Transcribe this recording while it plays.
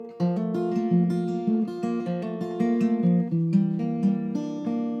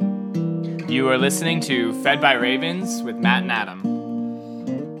You are listening to Fed by Ravens with Matt and Adam.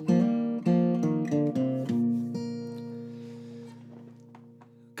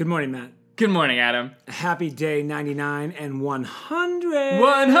 Good morning, Matt. Good morning, Adam. Happy day 99 and 100.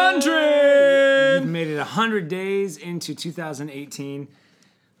 100! We've made it 100 days into 2018.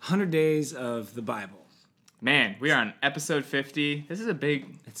 100 days of the Bible. Man, we are on episode 50. This is a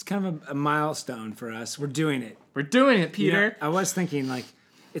big... It's kind of a milestone for us. We're doing it. We're doing it, Peter. You know, I was thinking, like,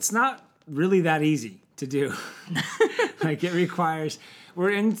 it's not really that easy to do. Like, it requires... We're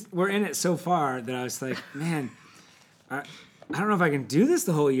in it so far that I was like, man, I don't know if I can do this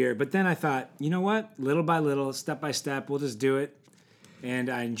the whole year. But then I thought, you know what? Little by little, step by step, we'll just do it. And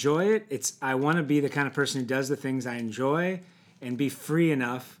I enjoy it. I want to be the kind of person who does the things I enjoy and be free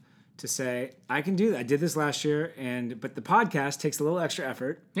enough to say, I can do that. I did this last year, but the podcast takes a little extra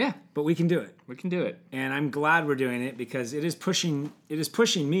effort. Yeah. But we can do it. We can do it. And I'm glad we're doing it because it is pushing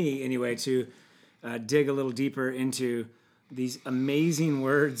me anyway to dig a little deeper into these amazing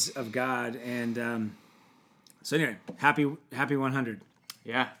words of God. And so anyway, happy 100.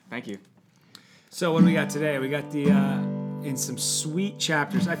 Yeah, thank you. So what do we got today? We got the in some sweet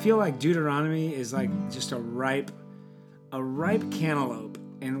chapters. I feel like Deuteronomy is like just a ripe cantaloupe.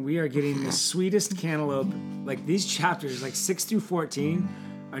 And we are getting the sweetest cantaloupe. Like these chapters, like 6 through 14,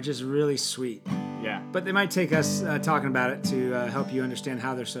 are just really sweet. Yeah. But they might take us talking about it to help you understand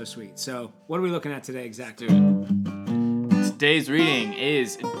how they're so sweet. So what are we looking at today exactly? Today's reading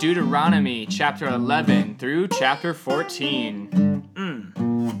is Deuteronomy chapter 11 through chapter 14.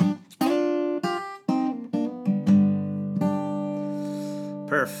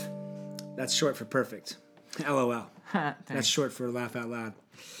 Perf. That's short for perfect. LOL. That's short for laugh out loud.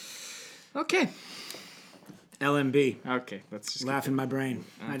 Okay. LMB. Okay, let's just... Laugh in my brain.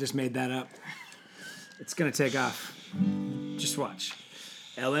 I just made that up. It's going to take off. Just watch.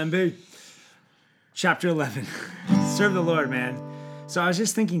 LMB. Chapter 11. Serve the Lord, man. So I was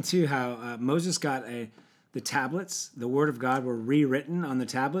just thinking, too, how Moses got the tablets, the Word of God, were rewritten on the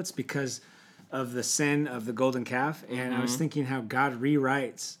tablets because of the sin of the golden calf. And I was thinking how God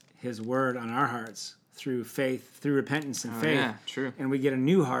rewrites His Word on our hearts through faith, through repentance and faith. Yeah, true. And we get a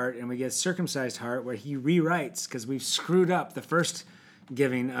new heart, and we get a circumcised heart where He rewrites because we've screwed up the first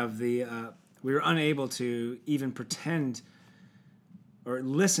giving of the... we were unable to even pretend or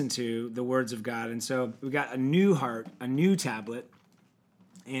listen to the words of God. And so we got a new heart, a new tablet.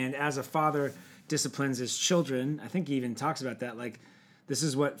 And as a father disciplines his children, I think he even talks about that, like, this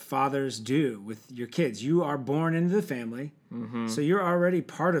is what fathers do with your kids. You are born into the family, so you're already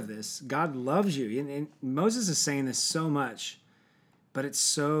part of this. God loves you. And Moses is saying this so much, but it's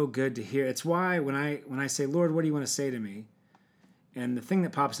so good to hear. It's why when I say, Lord, what do you want to say to me? And the thing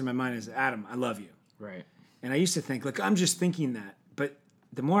that pops in my mind is, Adam, I love you. Right. And I used to think, look, I'm just thinking that. But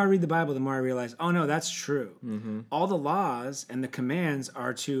the more I read the Bible, the more I realize, oh, no, that's true. All the laws and the commands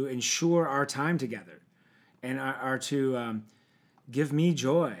are to ensure our time together and are to... give me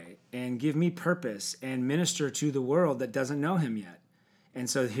joy and give me purpose and minister to the world that doesn't know Him yet. And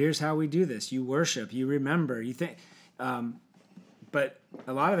so here's how we do this. You worship, you remember, you think. But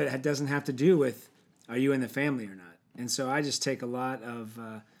a lot of it doesn't have to do with, are you in the family or not? And so I just take a lot of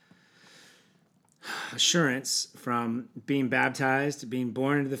assurance from being baptized, being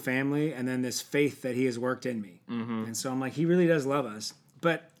born into the family, and then this faith that He has worked in me. And so I'm like, He really does love us.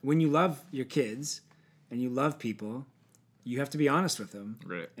 But when you love your kids and you love people, you have to be honest with them,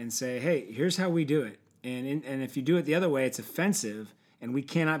 right, and say, hey, here's how we do it. And if you do it the other way, it's offensive, and we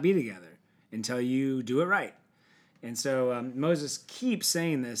cannot be together until you do it right. And so Moses keeps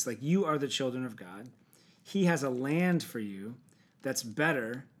saying this, like, you are the children of God. He has a land for you that's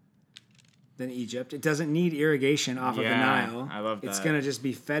better than Egypt. It doesn't need irrigation off of the Nile. I love that. It's going to just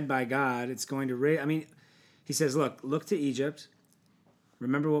be fed by God. It's going to he says, look to Egypt.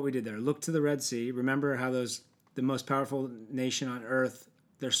 Remember what we did there. Look to the Red Sea. Remember how the most powerful nation on earth,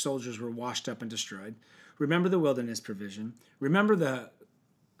 their soldiers were washed up and destroyed. Remember the wilderness provision. Remember the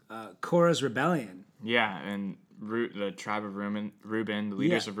Korah's rebellion. Yeah, and the tribe of Reuben, the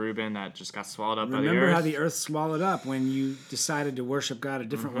leaders of Reuben that just got swallowed up by the earth. Remember how the earth swallowed up when you decided to worship God a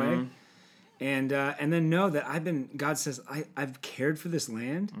different way? And then know that God says, I've cared for this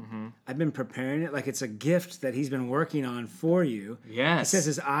land. I've been preparing it like it's a gift that He's been working on for you. Yes. He says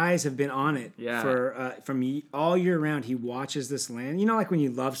His eyes have been on it from all year round. He watches this land. You know, like when you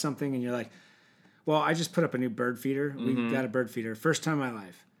love something and you're like, well, I just put up a new bird feeder. We got a bird feeder. First time in my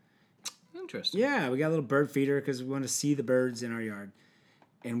life. Interesting. Yeah, we got a little bird feeder because we want to see the birds in our yard.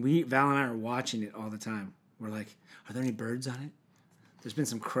 And Val and I are watching it all the time. We're like, are there any birds on it? There's been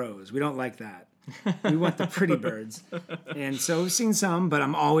some crows. We don't like that. We want the pretty birds. And so we've seen some, but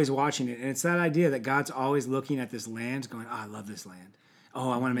I'm always watching it. And it's that idea that God's always looking at this land going, oh, I love this land. Oh,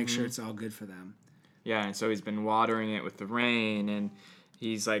 I want to make sure it's all good for them. Yeah, and so he's been watering it with the rain, and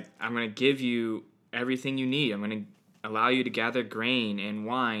he's like, I'm going to give you everything you need. I'm going to allow you to gather grain and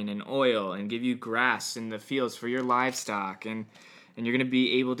wine and oil and give you grass in the fields for your livestock, and you're going to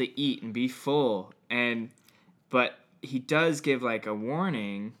be able to eat and be full. But he does give like a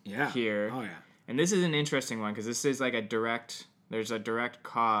warning here. Oh, yeah. And this is an interesting one because this is like there's a direct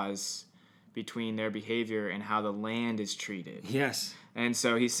cause between their behavior and how the land is treated. Yes. And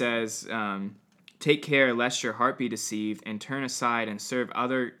so he says, take care lest your heart be deceived and turn aside and serve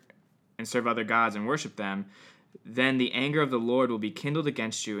other gods and worship them. Then the anger of the Lord will be kindled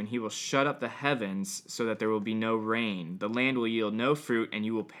against you, and he will shut up the heavens so that there will be no rain. The land will yield no fruit, and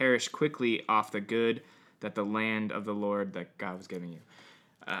you will perish quickly off the good that the land of the Lord that God was giving you.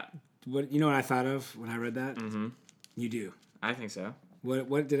 What I thought of when I read that? Mm-hmm. You do. I think so.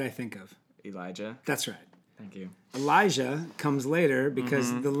 What did I think of? Elijah. That's right. Thank you. Elijah comes later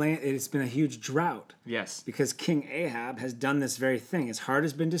because the land, it's been a huge drought. Yes. Because King Ahab has done this very thing. His heart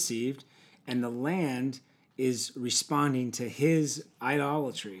has been deceived, and the land is responding to his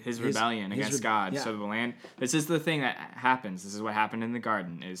idolatry. His rebellion against God. Yeah. So the land, this is the thing that happens. This is what happened in the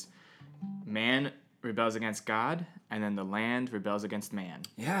garden, is man rebels against God, and then the land rebels against man.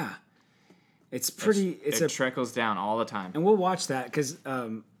 Yeah. It's pretty... It trickles down all the time. And we'll watch that, because...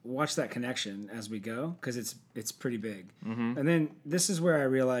 watch that connection as we go, because it's pretty big. Mm-hmm. And then this is where I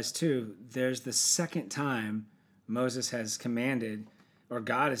realized too, there's the second time Moses has commanded, or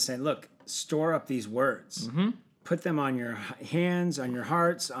God is saying, look, store up these words. Mm-hmm. Put them on your hands, on your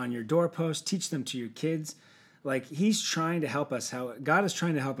hearts, on your doorposts. Teach them to your kids. Like, he's trying to help us. God is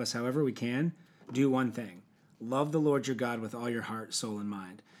trying to help us however we can do one thing. Love the Lord your God with all your heart, soul, and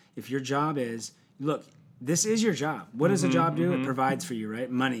mind. If your job is, look, this is your job. What does a job do? It provides for you, right?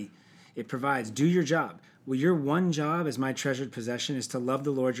 Money. It provides. Do your job. Well, your one job as my treasured possession is to love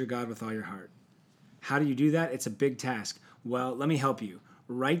the Lord your God with all your heart. How do you do that? It's a big task. Well, let me help you.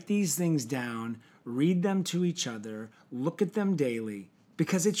 Write these things down. Read them to each other. Look at them daily.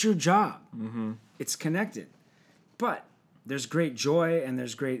 Because it's your job. Mm-hmm. It's connected. But there's great joy and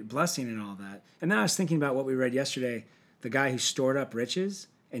there's great blessing in all that. And then I was thinking about what we read yesterday. The guy who stored up riches.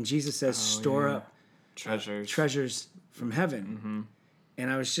 And Jesus says, store up treasures from heaven. Mm-hmm.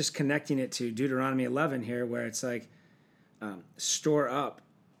 And I was just connecting it to Deuteronomy 11 here, where it's like, store up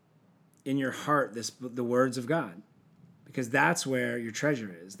in your heart the words of God, because that's where your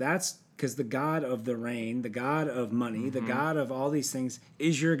treasure is. That's because the God of the rain, the God of money, the God of all these things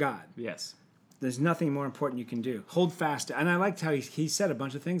is your God. Yes. There's nothing more important you can do. Hold fast. And I liked how he said a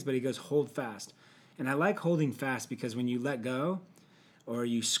bunch of things, but he goes, hold fast. And I like holding fast because when you let go or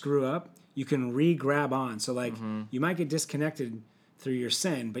you screw up, you can re-grab on. So, like, you might get disconnected through your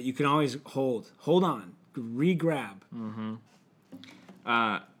sin, but you can always hold on, re-grab. Mm-hmm.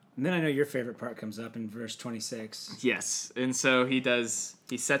 And then I know your favorite part comes up in verse 26. Yes. And so he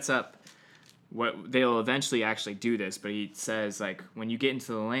sets up what they'll eventually actually do this, but he says, like, when you get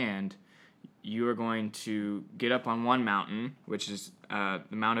into the land, you are going to get up on one mountain, which is the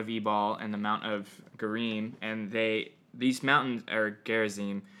Mount of Ebal and the Mount of Gerizim, and these mountains are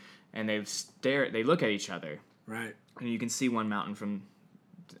Gerizim, and they look at each other. Right. And you can see one mountain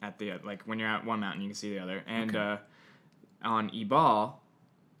when you're at one mountain, you can see the other. And on Ebal,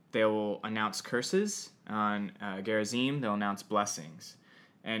 they will announce curses. On Gerizim, they'll announce blessings.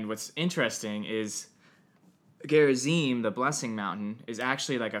 And what's interesting is Gerizim, the blessing mountain, is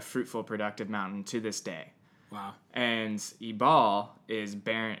actually like a fruitful, productive mountain to this day. Wow. And Ebal is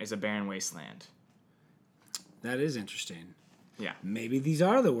a barren wasteland. That is interesting. Yeah. Maybe these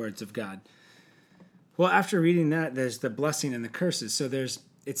are the words of God. Well, after reading that, there's the blessing and the curses. So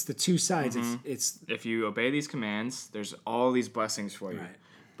it's the two sides. Mm-hmm. It's if you obey these commands, there's all these blessings for you. Right.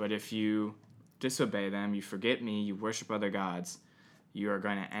 But if you disobey them, you forget me, you worship other gods, you are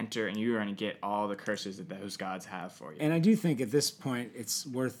going to enter and you are going to get all the curses that those gods have for you. And I do think at this point it's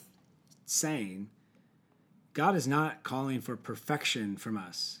worth saying God is not calling for perfection from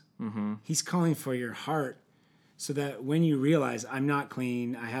us. Mm-hmm. He's calling for your heart, so that when you realize I'm not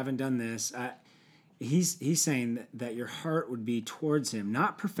clean, I haven't done this, he's saying that your heart would be towards him,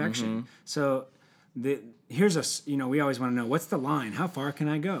 not perfection. Mm-hmm. So here's we always want to know, what's the line? How far can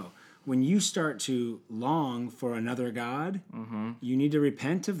I go? When you start to long for another God, you need to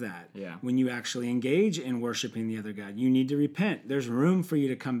repent of that. Yeah. When you actually engage in worshiping the other God, you need to repent. There's room for you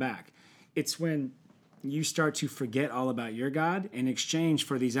to come back. It's when you start to forget all about your God in exchange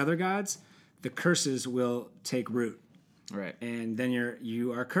for these other gods, the curses will take root. Right. And then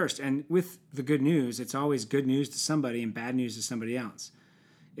you are cursed. And with the good news, it's always good news to somebody and bad news to somebody else.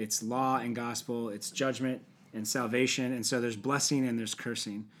 It's law and gospel, it's judgment and salvation, and so there's blessing and there's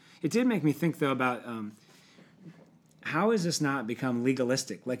cursing. It did make me think, though, about how has this not become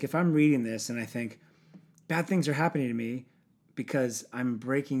legalistic? Like, if I'm reading this and I think, bad things are happening to me because I'm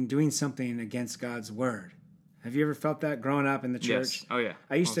doing something against God's word. Have you ever felt that growing up in the church? Yes. Oh, yeah.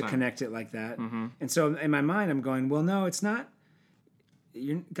 I used All to the time. connect it like that. Mm-hmm. And so in my mind, I'm going, well, no, it's not.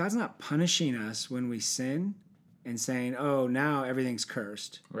 God's not punishing us when we sin and saying, oh, now everything's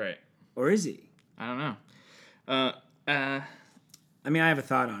cursed. Right. Or is he? I don't know. I mean, I have a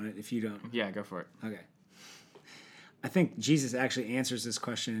thought on it if you don't. Yeah, go for it. Okay. I think Jesus actually answers this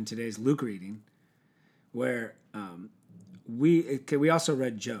question in today's Luke reading, where we also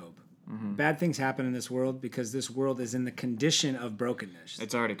read Job. Mm-hmm. Bad things happen in this world because this world is in the condition of brokenness.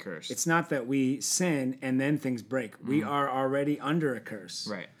 It's already cursed. It's not that we sin and then things break. Mm-hmm. We are already under a curse.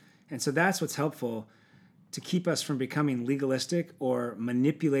 Right. And so that's what's helpful to keep us from becoming legalistic or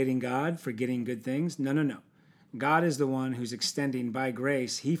manipulating God for getting good things. No. God is the one who's extending by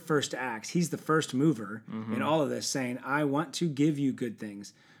grace. He first acts. He's the first mover in all of this, saying, I want to give you good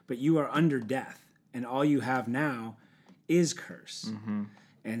things, but you are under death, and all you have now is curse. Mm-hmm.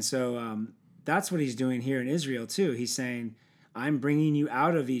 And so that's what he's doing here in Israel, too. He's saying, I'm bringing you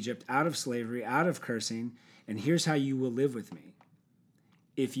out of Egypt, out of slavery, out of cursing, and here's how you will live with me.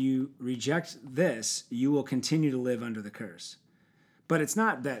 If you reject this, you will continue to live under the curse. But it's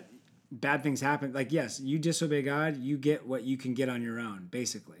not that bad things happen. Like, yes, you disobey God, you get what you can get on your own,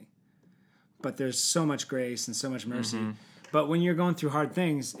 basically. But there's so much grace and so much mercy. Mm-hmm. But when you're going through hard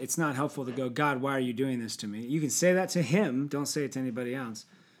things, it's not helpful to go, God, why are you doing this to me? You can say that to him. Don't say it to anybody else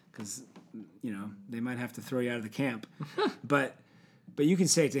because, they might have to throw you out of the camp. But you can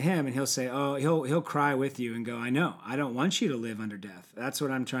say it to him, and he'll say, oh, he'll cry with you and go, I know. I don't want you to live under death. That's what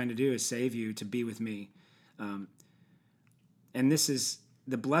I'm trying to do, is save you to be with me. And this is,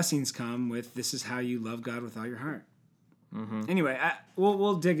 the blessings come with, this is how you love God with all your heart. Mm-hmm. Anyway,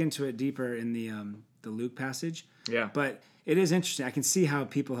 we'll dig into it deeper in the Luke passage. Yeah. But it is interesting. I can see how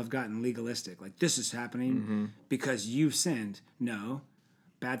people have gotten legalistic. Like, this is happening because you've sinned. No,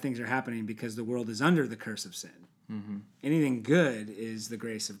 bad things are happening because the world is under the curse of sin. Mm-hmm. Anything good is the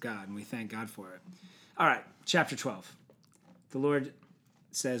grace of God, and we thank God for it. All right, chapter 12. The Lord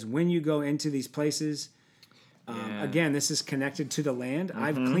says, when you go into these places, again, this is connected to the land. Mm-hmm.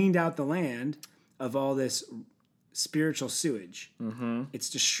 I've cleaned out the land of all this spiritual sewage. Mm-hmm. It's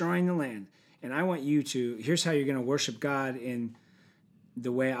destroying the land. And I want you to, here's how you're going to worship God in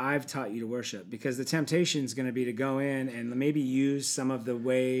the way I've taught you to worship. Because the temptation is going to be to go in and maybe use some of the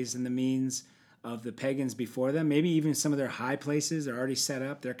ways and the means of the pagans before them. Maybe even some of their high places are already set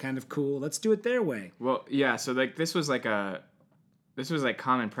up. They're kind of cool. Let's do it their way. Well, yeah, so this was like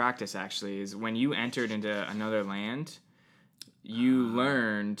common practice, actually, is when you entered into another land, you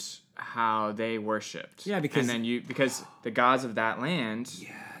learned how they worshipped. Yeah, because the gods of that land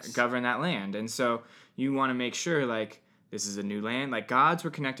govern that land. And so you want to make sure, like, this is a new land. Like, gods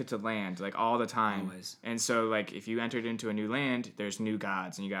were connected to land, like, all the time. Always. And so, like, if you entered into a new land, there's new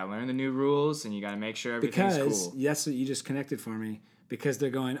gods, and you got to learn the new rules, and you got to make sure everything's cool. That's what you just connected for me. Because they're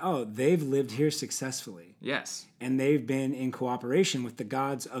going, oh, they've lived here successfully. Yes. And they've been in cooperation with the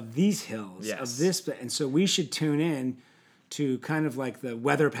gods of these hills, of this. And so we should tune in to kind of like the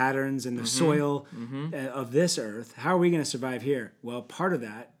weather patterns and the soil of this earth. How are we going to survive here? Well, part of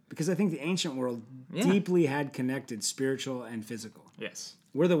that, because I think the ancient world deeply had connected spiritual and physical. Yes.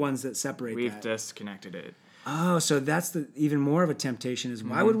 We're the ones that separate We've that. disconnected it. Oh, so that's even more of a temptation is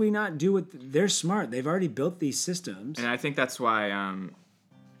why would we not do what they're smart. They've already built these systems. And I think that's why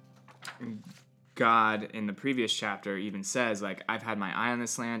God in the previous chapter even says, like, I've had my eye on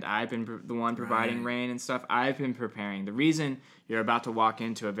this land. I've been the one providing rain and stuff. I've been preparing. The reason you're about to walk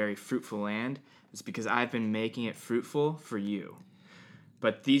into a very fruitful land is because I've been making it fruitful for you.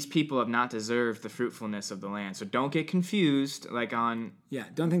 But these people have not deserved the fruitfulness of the land. So don't get confused, like on... Yeah,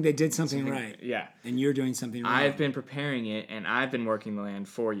 don't think they did something right. Yeah. And you're doing something wrong. I've been preparing it, and I've been working the land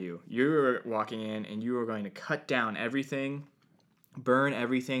for you. You're walking in, and you are going to cut down everything, burn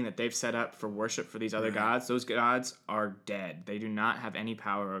everything that they've set up for worship for these other gods. Those gods are dead. They do not have any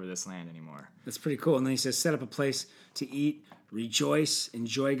power over this land anymore. That's pretty cool. And then he says, set up a place to eat, rejoice,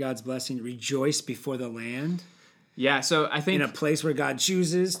 enjoy God's blessing, rejoice before the land. Yeah, so I think... in a place where God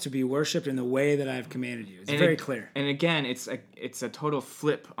chooses to be worshipped in the way that I have commanded you. It's very clear. And again, it's a total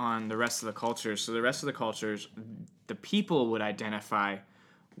flip on the rest of the cultures. So the rest of the cultures, the people would identify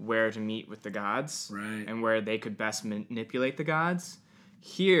where to meet with the gods. Right. And where they could best manipulate the gods.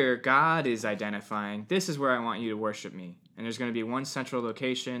 Here, God is identifying, this is where I want you to worship me. and there's going to be one central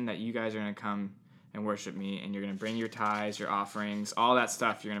location that you guys are going to come and worship me, and you're going to bring your tithes, your offerings, all that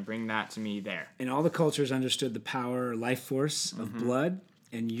stuff. You're going to bring that to me there. And all the cultures understood the power or life force of Mm-hmm. blood.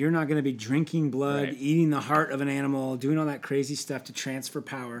 And you're not going to be drinking blood, Right. eating the heart of an animal, doing all that crazy stuff to transfer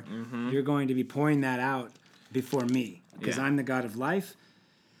power. Mm-hmm. You're going to be pouring that out before me because Yeah. I'm the God of life.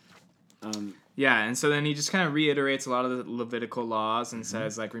 Yeah, and so then he just kind of reiterates a lot of the Levitical laws and Mm-hmm.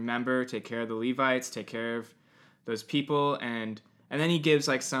 says, like, remember, take care of the Levites, take care of those people, and then he gives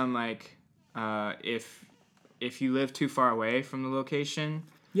like some like if you live too far away from the location,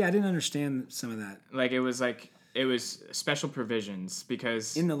 Yeah, I didn't understand some of that. like it was special provisions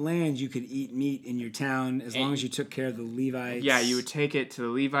because In the land, you could eat meat in your town as long as you took care of the Levites. yeah, you would take it to the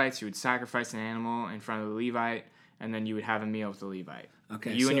Levites, you would sacrifice an animal in front of the Levite, and then you would have a meal with the Levite.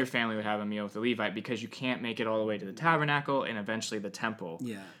 Okay, You so- and your family would have a meal with the Levite because you can't make it all the way to the tabernacle and eventually the temple.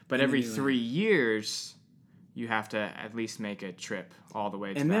 Yeah. But in the every New Land. 3 years, you have to at least make a trip all the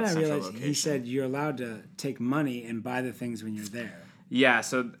way to And that then I central realized location. he said you're allowed to take money and buy the things when you're there, Yeah,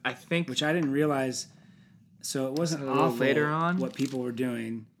 so I think which I didn't realize. So it wasn't A little awful later on? what people were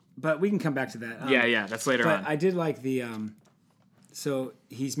doing, but we can come back to that. yeah, that's later But on. I did like the. So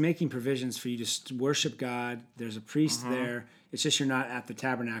he's making provisions for you to worship God. There's a priest there. It's just you're not at the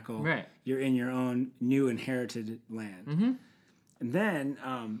tabernacle. Right. You're in your own new inherited land. And then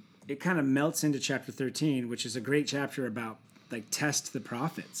it kind of melts into chapter 13, which is a great chapter about like test the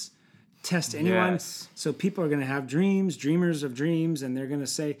prophets. Test anyone. Yes. So people are going to have dreams, dreamers of dreams, and they're going to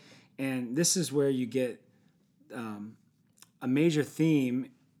say, and this is where you get a major theme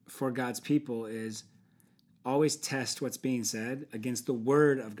for God's people is always test what's being said against the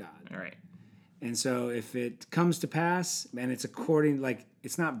word of God. All right. And so if it comes to pass and it's according, like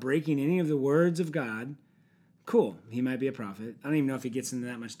it's not breaking any of the words of God, cool. He might be a prophet. I don't even know if he gets into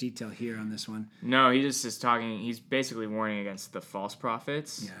that much detail here on this one. No, he just is talking. He's basically warning against the false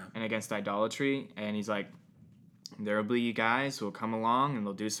prophets Yeah. and against idolatry. And he's like, there will be guys who will come along and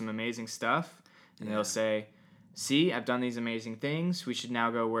they'll do some amazing stuff. And they'll say, see, I've done these amazing things. We should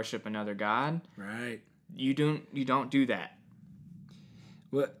now go worship another god. Right. You don't do that.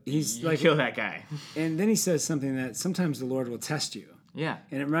 Well, he's You like, kill that guy. and then he says something that sometimes the Lord will test you. Yeah.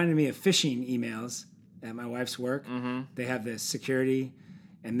 And it reminded me of phishing emails at my wife's work. Mm-hmm. They have this security,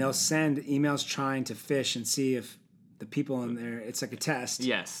 and they'll send emails trying to fish and see if the people in there. It's like a test.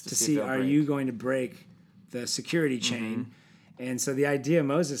 Yes. To if see they'll are break. you going to break the security chain. And so the idea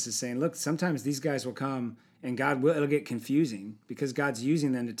Moses is saying, look, sometimes these guys will come, and it'll get confusing because God's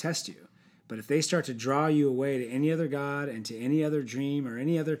using them to test you. But if they start to draw you away to any other god and to any other dream or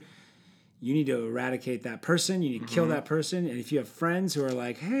any other, you need to eradicate that person. You need to kill that person. And if you have friends who are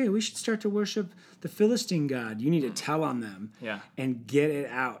like, hey, we should start to worship the Philistine god, you need to tell on them Yeah. and get it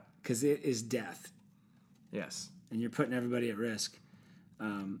out because it is death. Yes. And you're putting everybody at risk.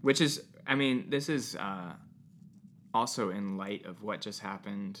 Which is, I mean, this is also in light of what just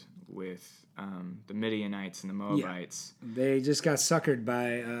happened with the Midianites and the Moabites. They just got suckered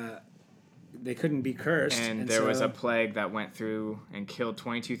by, they couldn't be cursed. And there was so- a plague that went through and killed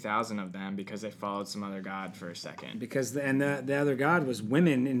 22,000 of them because they followed some other god for a second. Because the other god was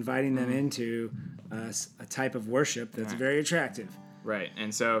women inviting them into a type of worship that's Right. very attractive. Right.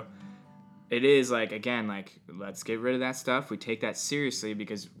 And so it is like, again, like, let's get rid of that stuff. We take that seriously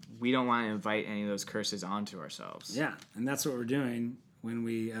because we don't want to invite any of those curses onto ourselves. Yeah, and that's what we're doing when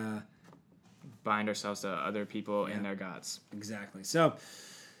we Bind ourselves to other people and their gods. exactly. So,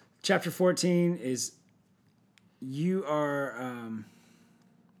 chapter 14 is you are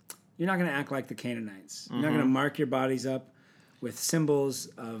you're not going to act like the Canaanites. You're not going to mark your bodies up with symbols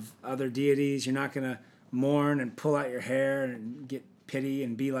of other deities. You're not going to mourn and pull out your hair and get pity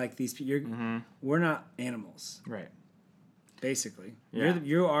and be like these people. We're not animals, Right. basically. Yeah.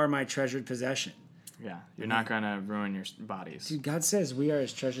 You are my treasured possession. Yeah. You're not going to ruin your bodies. Dude, God says we are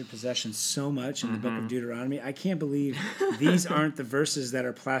his treasured possession so much in the book of Deuteronomy. I can't believe these aren't the verses that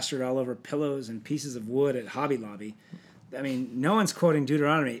are plastered all over pillows and pieces of wood at Hobby Lobby. I mean, no one's quoting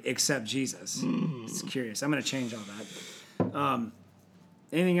Deuteronomy except Jesus. It's curious. I'm going to change all that.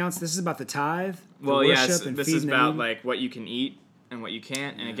 Anything else? This is about the tithe. the Well, yes, worship, and this feeding is the about needy. like what you can eat and what you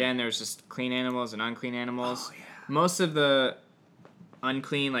can't. And again, there's just clean animals and unclean animals. Oh, yeah. Most of the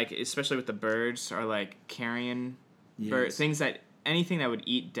unclean, like especially with the birds, are like carrion birds, Yes. things that anything that would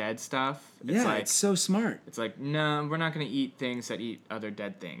eat dead stuff. It's Yeah, like it's so smart. it's like no, we're not going to eat things that eat other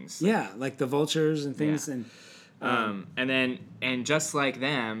dead things. Yeah, like the vultures and things. Yeah. And And just like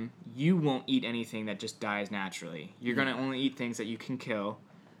them, you won't eat anything that just dies naturally. You're gonna only eat things that you can kill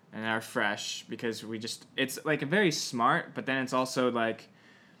and are fresh because it's like very smart, but then it's also like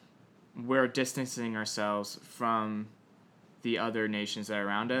we're distancing ourselves from the other nations that are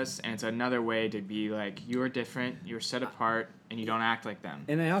around us, and it's another way to be like, you're different, you're set apart, and you don't act like them.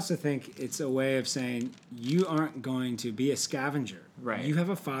 And I also think it's a way of saying you aren't going to be a scavenger. Right. You have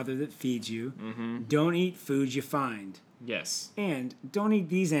a father that feeds you. Mm-hmm. Don't eat food you find. Yes. And don't eat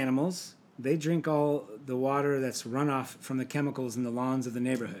these animals. They drink all the water that's runoff from the chemicals in the lawns of the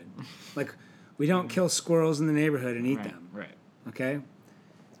neighborhood. Like, we don't kill squirrels in the neighborhood and eat them. Right. Okay?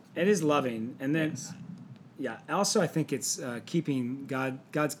 It is loving. And then, Yes. yeah, also I think it's keeping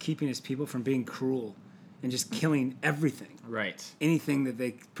God's keeping his people from being cruel and just killing everything. Right. Anything that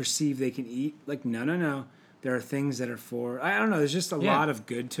they perceive they can eat. Like, no. There are things that are for, I don't know, there's just a lot of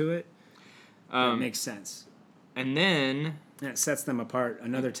good to it. That makes sense. And then... And it sets them apart.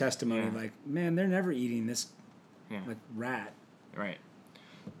 Another testimony, like, man, they're never eating this like rat. Right.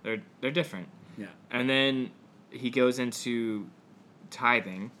 They're different. Yeah. And then he goes into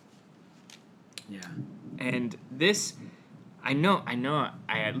tithing. Yeah. And this, I know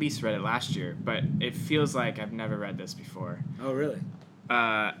I at least read it last year, but it feels like I've never read this before. Oh, really?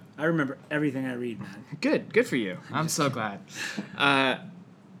 I remember everything I read, man. Good for you. I'm so glad.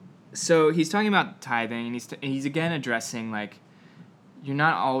 So he's talking about tithing, and he's again addressing, like, you're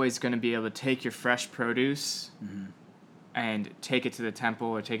not always going to be able to take your fresh produce and take it to the temple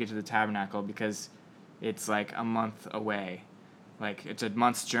or take it to the tabernacle because it's like a month away. Like, it's a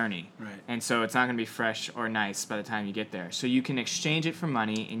month's journey. Right. And so it's not going to be fresh or nice by the time you get there. So you can exchange it for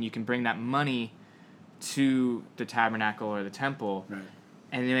money, and you can bring that money to the tabernacle or the temple. Right.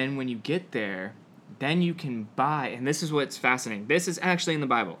 And then when you get there, then you can buy, and this is what's fascinating. This is actually in the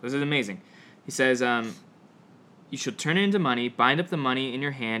Bible. This is amazing. He says, you shall turn it into money, bind up the money in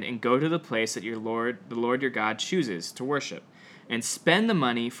your hand, and go to the place that the Lord your God chooses to worship, and spend the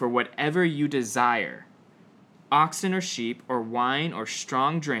money for whatever you desire, oxen or sheep, or wine or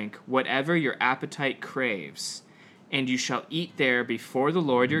strong drink, whatever your appetite craves. And you shall eat there before the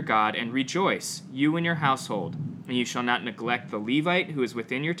Lord your God, and rejoice, you and your household. And you shall not neglect the Levite who is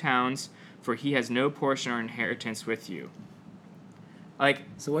within your towns, for he has no portion or inheritance with you. Like,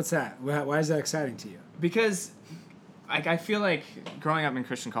 So what's that? Why is that exciting to you? because, like, I feel like growing up in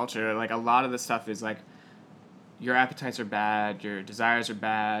Christian culture, like, a lot of the stuff is like, your appetites are bad, your desires are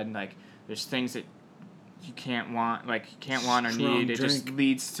bad, like, there's things that you can't want, or Strong need. It just drink.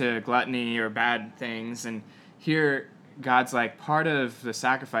 leads to gluttony or bad things. And here, God's like, part of the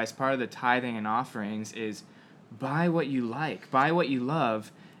sacrifice, part of the tithing and offerings is buy what you like, buy what you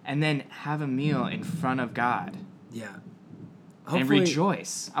love, and then have a meal in front of God Yeah. and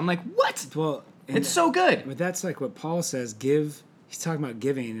rejoice. I'm like, what? Well, It's so good. But that's like what Paul says, give. He's talking about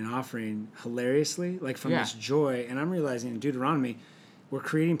giving and offering hilariously, like from this joy. And I'm realizing in Deuteronomy, we're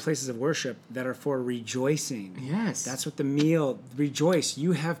creating places of worship that are for rejoicing. Yes. That's what the meal, rejoice.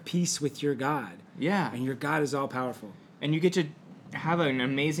 You have peace with your God. Yeah. And your God is all powerful. And you get to have an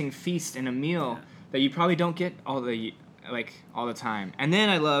amazing feast and a meal that you probably don't get all the time. And then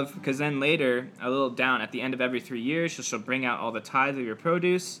I love, because then later, a little down, at the end of every 3 years, you shall bring out all the tithe of your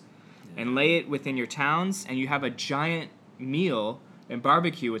produce and lay it within your towns, and you have a giant meal and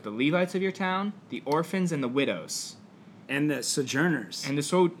barbecue with the Levites of your town, the orphans, and the widows. And the sojourners. And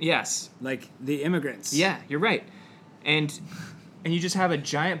yes. Like the immigrants. Yeah, you're right. And you just have a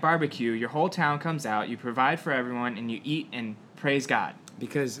giant barbecue, your whole town comes out, you provide for everyone, and you eat and praise God.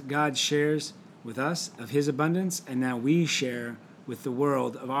 Because God shares with us of his abundance, and now we share with the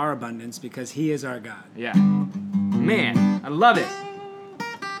world of our abundance because he is our God. Yeah. Man, I love it.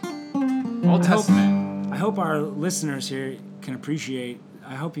 Old Testament. I hope our listeners here can appreciate,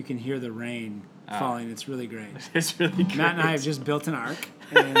 I hope you can hear the rain falling. It's really great. It's really good. Matt and I have just built an ark,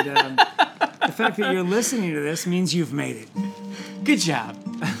 and the fact that you're listening to this means you've made it. Good job.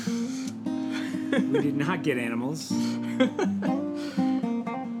 We did not get animals.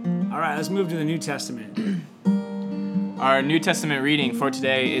 All right, let's move to the New Testament. Our New Testament reading for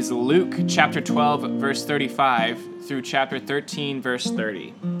today is Luke chapter 12, verse 35 through chapter 13, verse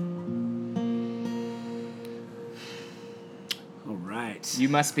 30. All right. You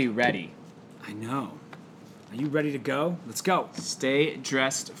must be ready. I know. Are you ready to go? Let's go. Stay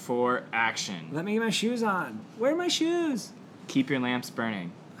dressed for action. Let me get my shoes on. Where are my shoes? Keep your lamps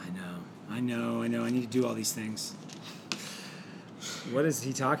burning. I know. I need to do all these things. What is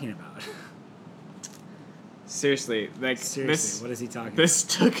he talking about? Seriously, what is he talking This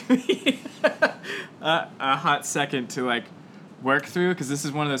took me a hot second to like work through, because this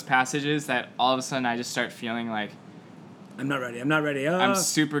is one of those passages that all of a sudden I just start feeling like I'm not ready. I'm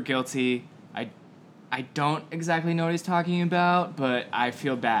super guilty. I don't exactly know what he's talking about, but I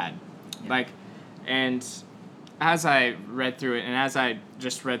feel bad. Yeah. And as I read through it, and as I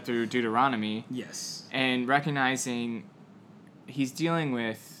just read through Deuteronomy, yes, and recognizing he's dealing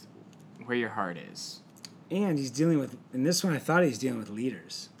with where your heart is. And he's dealing with, in this one, I thought he was dealing with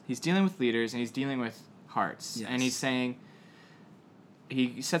leaders. He's dealing with leaders, and he's dealing with hearts. Yes. And he's saying,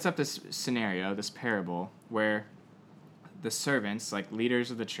 he sets up this scenario, this parable, where the servants, like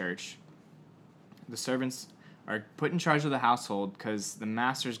leaders of the church, the servants are put in charge of the household because the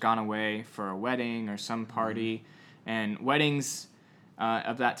master's gone away for a wedding or some party. And weddings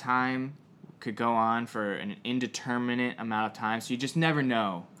of that time could go on for an indeterminate amount of time. So you just never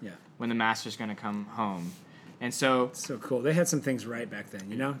know when the master's going to come home. And so... It's so cool. They had some things right back then,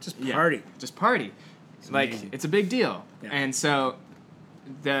 you know? Just party. Yeah, just party. Like, it's a big deal. Yeah. And so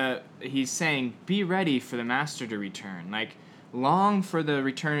he's saying, be ready for the master to return. Like, long for the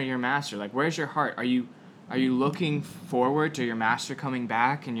return of your master. Like, where's your heart? Are you looking forward to your master coming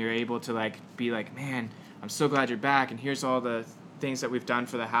back, and you're able to, like, be like, man, I'm so glad you're back, and here's all the things that we've done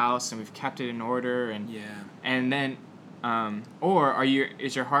for the house, and we've kept it in order, and then, or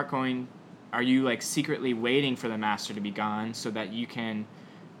is your heart going, are you, like, secretly waiting for the master to be gone so that you can,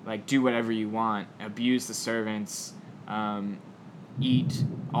 like, do whatever you want, abuse the servants, eat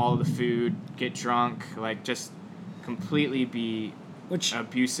all the food, get drunk, like, just completely be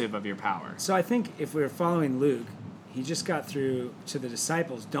abusive of your power. So I think if we're following Luke, he just got through to the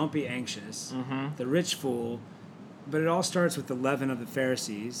disciples, don't be anxious, the rich fool, but it all starts with the leaven of the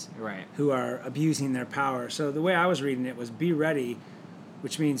Pharisees, right, who are abusing their power. So the way I was reading it was be ready,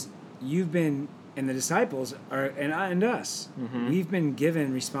 which means you've been, and the disciples are, and us, we've been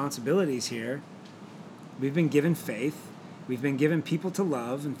given responsibilities here. We've been given faith. We've been given people to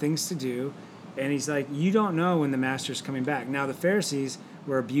love and things to do. And he's like, you don't know when the master's coming back. Now, the Pharisees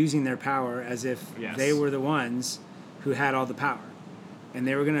were abusing their power as if they were the ones who had all the power. And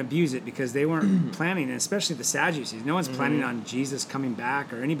they were going to abuse it because they weren't planning, and especially the Sadducees. No one's planning on Jesus coming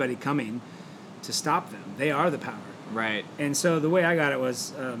back or anybody coming to stop them. They are the power. Right. And so the way I got it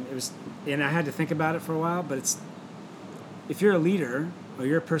was, and I had to think about it for a while, but it's, if you're a leader or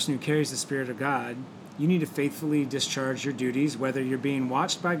you're a person who carries the Spirit of God, you need to faithfully discharge your duties, whether you're being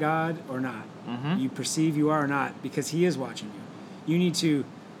watched by God or not. You perceive you are or not, because He is watching you. You need to,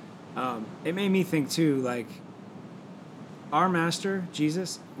 it made me think too, like, our master,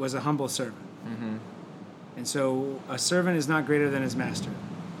 Jesus, was a humble servant. And so a servant is not greater than his master.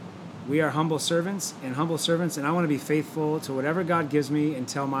 We are humble servants, and I want to be faithful to whatever God gives me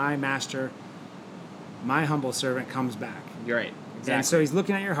until my master, my humble servant, comes back. You're right. Exactly. And so He's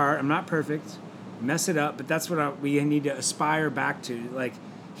looking at your heart. I'm not perfect. Mess it up, but that's what we need to aspire back to. Like,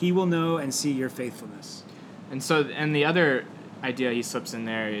 He will know and see your faithfulness. And so, and the other idea he slips in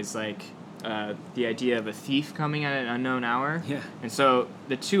there is like the idea of a thief coming at an unknown hour. Yeah. And so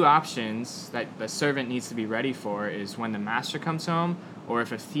the two options that the servant needs to be ready for is when the master comes home or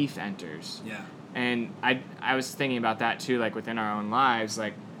if a thief enters. Yeah. And I was thinking about that too, like within our own lives,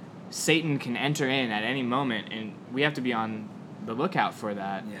 like Satan can enter in at any moment, and we have to be on the lookout for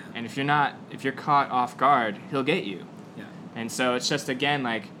that. Yeah. And if you're caught off guard, he'll get you. Yeah. And so it's just, again,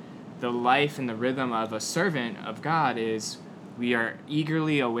 like the life and the rhythm of a servant of God is we are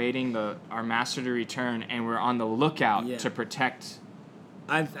eagerly awaiting our master to return, and we're on the lookout to protect.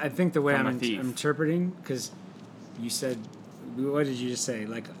 I think the way I'm thief. interpreting, because you said, what did you just say?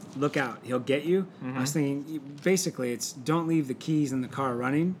 Like, look out, he'll get you. I was thinking, basically, it's don't leave the keys in the car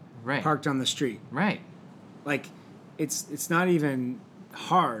running, parked on the street. Right. Like, it's not even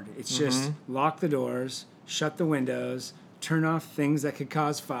hard. It's just lock the doors, shut the windows, turn off things that could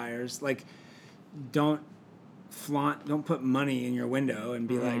cause fires. Like, don't put money in your window and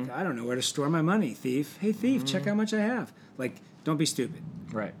be like, I don't know where to store my money, thief. Hey, thief, check how much I have. Like, don't be stupid.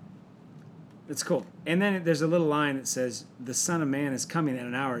 Right. It's cool. And then there's a little line that says, the Son of Man is coming at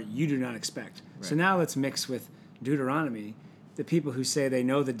an hour you do not expect. Right. So now let's mix with Deuteronomy. The people who say they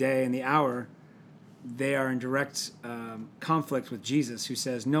know the day and the hour, they are in direct conflict with Jesus, who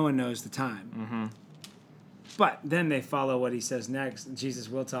says no one knows the time. But then they follow what he says next. Jesus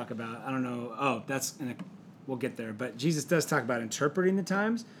will talk about, I don't know, we'll get there. But Jesus does talk about interpreting the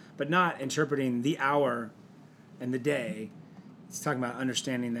times, but not interpreting the hour and the day. He's talking about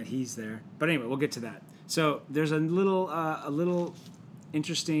understanding that He's there. But anyway, we'll get to that. So there's a little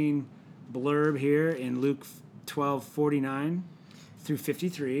interesting blurb here in Luke 12:49 through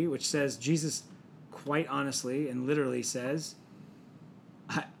 53, which says Jesus quite honestly and literally says,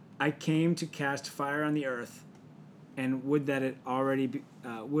 I came to cast fire on the earth, and would that it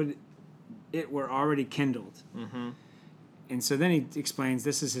were already kindled. And so then he explains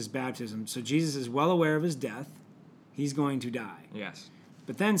this is His baptism. So Jesus is well aware of His death. He's going to die. Yes.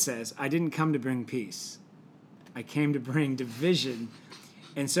 But then says, I didn't come to bring peace. I came to bring division.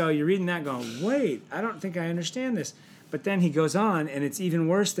 And so you're reading that going, wait, I don't think I understand this. But then he goes on, and it's even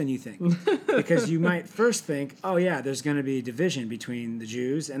worse than you think. Because you might first think, oh, yeah, there's going to be division between the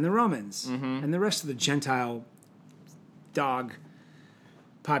Jews and the Romans and the rest of the Gentile dog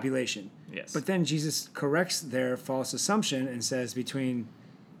population. Yes. But then Jesus corrects their false assumption and says between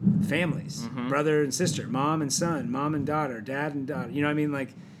families, brother and sister, mom and son, mom and daughter, dad and daughter. You know what I mean? Like,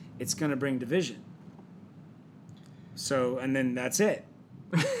 it's going to bring division. So, and then that's it.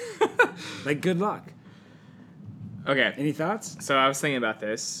 Like, good luck. Okay. Any thoughts? So I was thinking about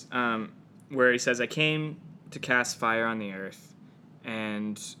this, where he says, I came to cast fire on the earth,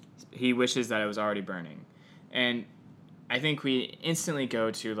 and he wishes that it was already burning. And I think we instantly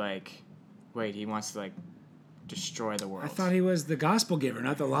go to, like, wait, he wants to, like, destroy the world. I thought he was the gospel giver,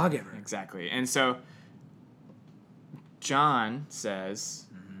 not the lawgiver. Exactly. And so John says,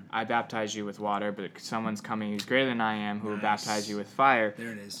 I baptize you with water, but someone's coming who's greater than I am who will baptize you with fire.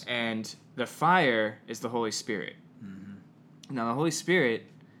 There it is. And the fire is the Holy Spirit. Now, the Holy Spirit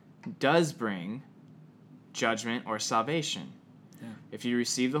does bring judgment or salvation. Yeah. If you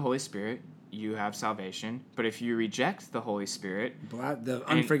receive the Holy Spirit, you have salvation. But if you reject the Holy Spirit, The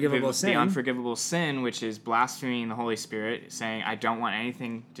unforgivable sin. The unforgivable sin, which is blaspheming the Holy Spirit, saying, I don't want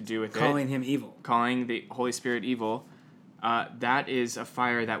anything to do with calling him evil. calling the Holy Spirit evil, that is a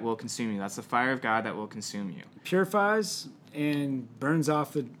fire that will consume you. That's the fire of God that will consume you. Purifies and burns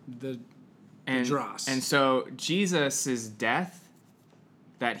off the dross. And so Jesus' death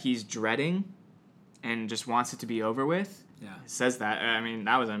that he's dreading and just wants it to be over with, says that. I mean,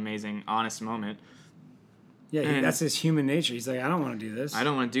 that was an amazing, honest moment. Yeah, that's his human nature. He's like, I don't want to do this. I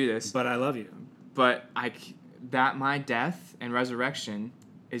don't want to do this. But I love you. But that my death and resurrection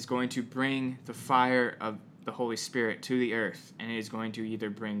is going to bring the fire of the Holy Spirit to the earth, and it is going to either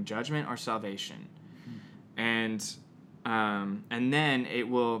bring judgment or salvation. And then it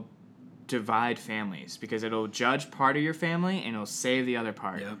will divide families, because it'll judge part of your family and it'll save the other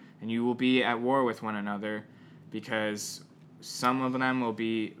part. Yep. And you will be at war with one another, because some of them will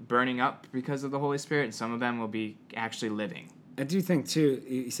be burning up because of the Holy Spirit, and some of them will be actually living. I do think, too,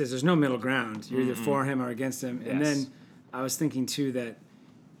 he says there's no middle ground. You're either for him or against him. And then I was thinking, too, that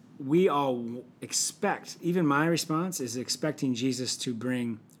we all expect, even my response is expecting Jesus to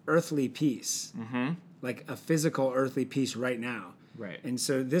bring earthly peace, like a physical earthly peace right now. Right. And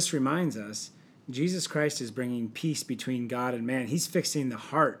so this reminds us, Jesus Christ is bringing peace between God and man. He's fixing the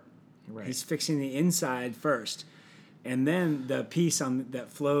heart. Right. He's fixing the inside first. And then the peace that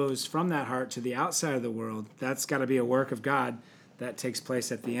flows from that heart to the outside of the world, that's got to be a work of God that takes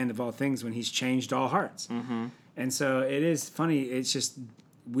place at the end of all things when he's changed all hearts. And so it is funny. It's just,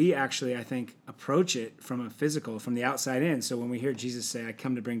 we actually, I think, approach it from the outside in. So when we hear Jesus say, I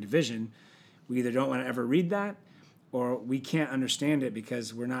come to bring division, we either don't want to ever read that, or we can't understand it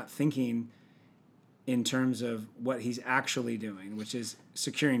because we're not thinking in terms of what he's actually doing, which is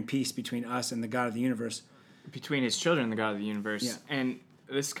securing peace between us and the God of the universe. Between his children and the God of the universe. Yeah. And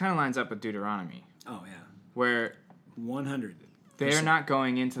this kind of lines up with Deuteronomy. Oh, yeah. Where 100. they're not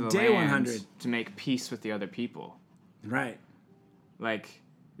going into the Day land 100. to make peace with the other people. Right. Like,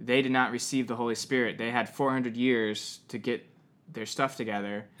 they did not receive the Holy Spirit. They had 400 years to get their stuff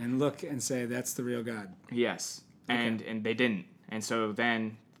together. And look and say, that's the real God. Yes. And they didn't. And so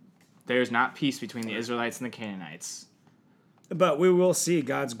then there's not peace between the Israelites and the Canaanites. But we will see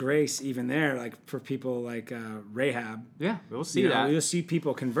God's grace even there, like for people like Rahab. Yeah, we'll see that. We'll see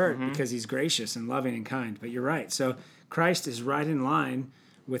people convert because he's gracious and loving and kind. But you're right. So Christ is right in line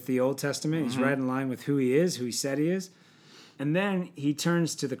with the Old Testament. He's right in line with who he is, who he said he is. And then he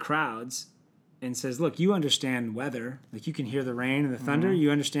turns to the crowds and says, look, you understand weather. Like, you can hear the rain and the thunder.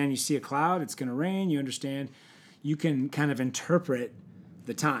 You understand, you see a cloud, it's going to rain. You understand, you can kind of interpret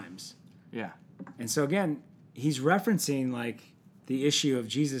the times. Yeah. And so again, he's referencing like the issue of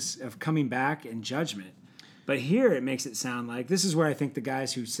Jesus of coming back and judgment. But here it makes it sound like, this is where I think the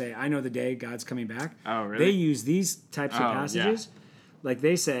guys who say, I know the day God's coming back, oh, really? they use these types of passages. Yeah. Like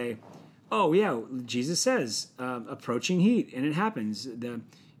they say, oh yeah, Jesus says, approaching heat, and it happens.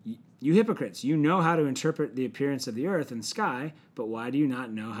 You hypocrites, you know how to interpret the appearance of the earth and sky, but why do you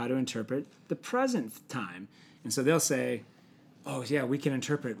not know how to interpret the present time? And so they'll say, oh yeah, we can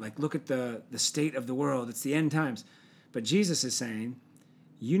interpret, like, look at the state of the world, it's the end times. But Jesus is saying,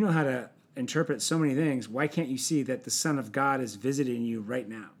 you know how to interpret so many things, why can't you see that the Son of God is visiting you right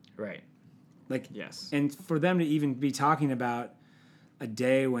now? Right. Like, yes. And for them to even be talking about a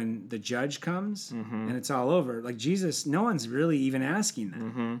day when the judge comes and it's all over, like Jesus, no one's really even asking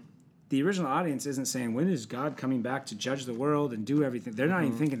that. The original audience isn't saying, when is God coming back to judge the world and do everything? They're not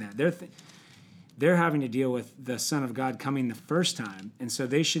even thinking that. they're having to deal with the Son of God coming the first time. And so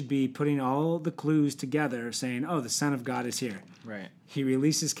they should be putting all the clues together saying, oh, the Son of God is here. Right. He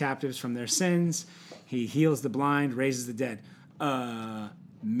releases captives from their sins. He heals the blind, raises the dead.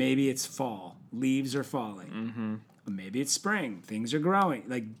 Maybe it's fall. Leaves are falling. Mm-hmm. Maybe it's spring. Things are growing.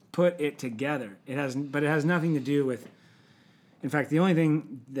 Like, put it together. But it has nothing to do with... In fact, the only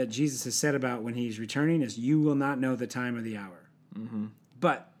thing that Jesus has said about when he's returning is, you will not know the time or the hour. Mm-hmm.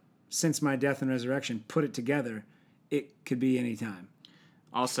 But since my death and resurrection, put it together, it could be any time.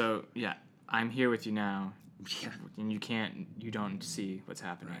 Also, yeah, I'm here with you now, and you don't see what's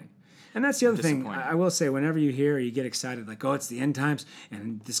happening. Right. And that's the other thing. I will say, whenever you hear or you get excited, like, oh, it's the end times,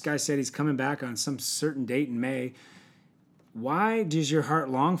 and this guy said he's coming back on some certain date in May, why does your heart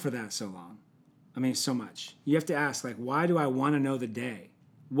long for that so long? I mean, so much. You have to ask, like, why do I want to know the day?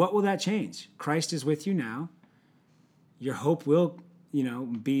 What will that change? Christ is with you now. Your hope will,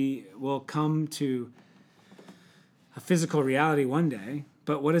 will come to a physical reality one day,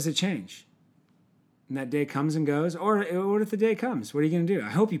 but what does it change? And that day comes and goes, or what if the day comes? What are you going to do? I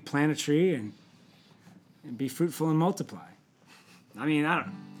hope you plant a tree and be fruitful and multiply. I mean, I don't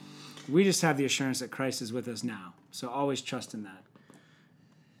know. We just have the assurance that Christ is with us now, so always trust in that.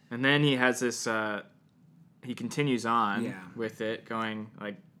 And then he has this, he continues on Yeah. with it, going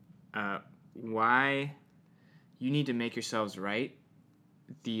like, why you need to make yourselves right,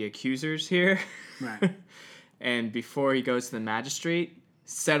 the accusers here. Right. And before he goes to the magistrate,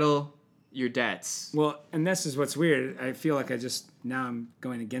 settle your debts. Well, and this is what's weird. I feel like now I'm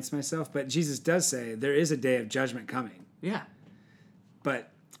going against myself, but Jesus does say there is a day of judgment coming. Yeah.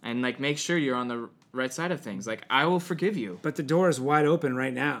 But like, make sure you're on the right side of things. Like, I will forgive you. But the door is wide open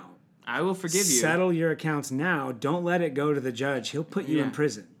right now. I will forgive you. Settle your accounts now. Don't let it go to the judge. He'll put you in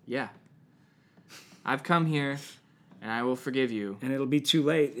prison. Yeah. I've come here, and I will forgive you. And it'll be too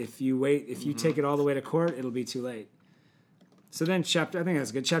late. If you wait, if you take it all the way to court, it'll be too late. So then I think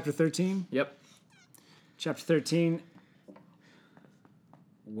that's good. Chapter 13? Yep. Chapter 13.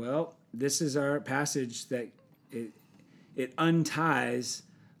 Well, this is our passage that it unties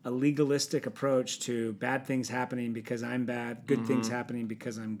a legalistic approach to bad things happening because I'm bad, good things happening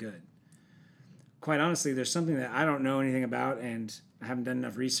because I'm good. Quite honestly, there's something that I don't know anything about, and I haven't done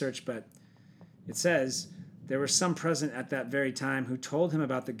enough research, but it says, there were some present at that very time who told him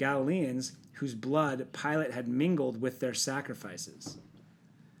about the Galileans whose blood Pilate had mingled with their sacrifices.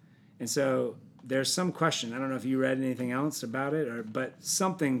 And so there's some question. I don't know if you read anything else about it, but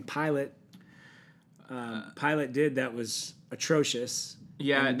something Pilate did that was atrocious.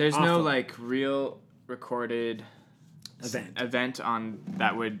 Yeah, there's awful. no like real recorded event on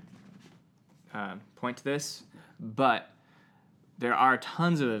that would point to this, but there are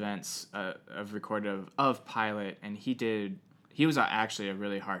tons of events of recorded of Pilate, and he was actually a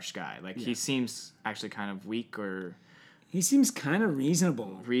really harsh guy. Like, he seems actually kind of weak, or he seems kind of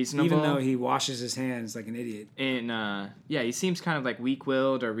reasonable, even though he washes his hands like an idiot. And he seems kind of like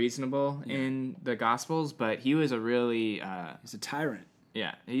weak-willed or reasonable in the Gospels, but he was a really he's a tyrant.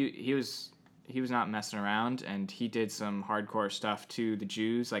 Yeah, he was not messing around, and he did some hardcore stuff to the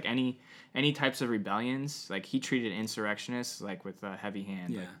Jews. Like, any types of rebellions, like, he treated insurrectionists like with a heavy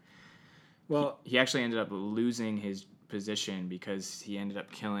hand. Yeah. Like, Well, he actually ended up losing his position because he ended up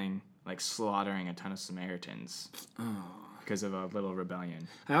slaughtering a ton of Samaritans because of a little rebellion.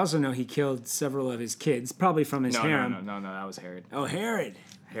 I also know he killed several of his kids, probably from his harem. No, that was Herod. Oh, Herod.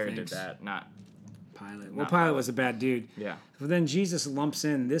 Herod did that, not Pilate. Well, Pilate was a bad dude. Yeah. So then Jesus lumps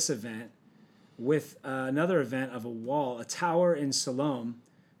in this event with another event of a tower in Siloam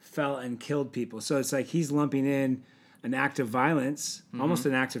fell and killed people. So it's like he's lumping in an act of violence, almost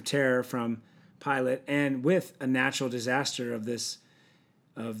an act of terror from Pilate, and with a natural disaster of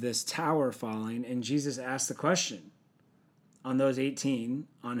this tower falling. And Jesus asked the question, on those 18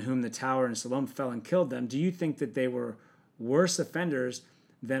 on whom the tower in Siloam fell and killed them, do you think that they were worse offenders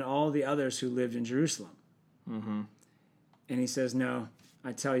than all the others who lived in Jerusalem? Mm-hmm. And he says, no,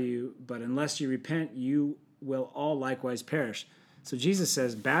 I tell you, but unless you repent, you will all likewise perish. So Jesus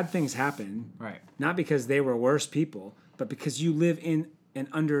says bad things happen, right? Not because they were worse people, but because you live in and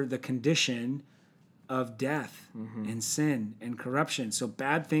under the condition of death and sin and corruption. So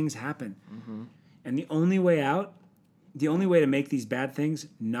bad things happen. And the only way out, the only way to make these bad things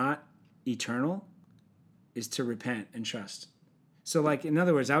not eternal is to repent and trust. So, like, in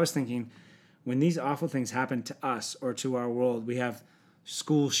other words, I was thinking, when these awful things happen to us or to our world, we have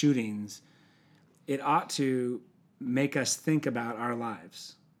school shootings, it ought to make us think about our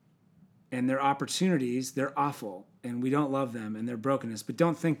lives. And their opportunities, they're awful, and we don't love them, and their brokenness. But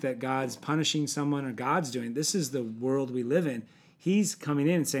don't think that God's punishing someone or God's doing. This is the world we live in. He's coming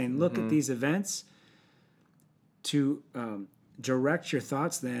in and saying, look at these events. to direct your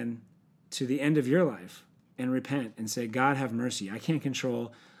thoughts then to the end of your life and repent and say, God, have mercy. I can't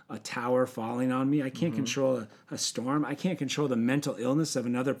control a tower falling on me. I can't control a storm. I can't control the mental illness of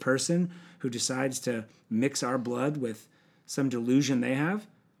another person who decides to mix our blood with some delusion they have.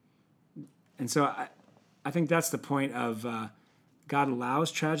 And so I think that's the point of God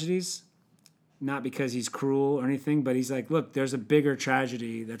allows tragedies, not because he's cruel or anything, but he's like, look, there's a bigger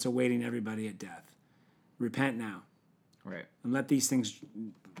tragedy that's awaiting everybody at death. Repent now. Right. And let these things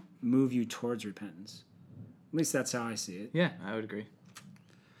move you towards repentance. At least that's how I see it. Yeah, I would agree.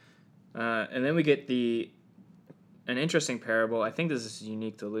 And then we get an interesting parable. I think this is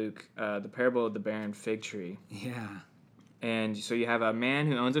unique to Luke, the parable of the barren fig tree. Yeah. And so you have a man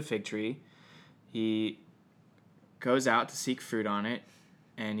who owns a fig tree. He goes out to seek fruit on it,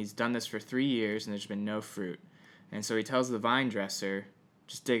 and he's done this for 3 years, and there's been no fruit. And so he tells the vine dresser,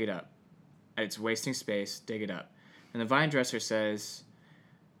 just dig it up. It's wasting space, dig it up. And the vine dresser says,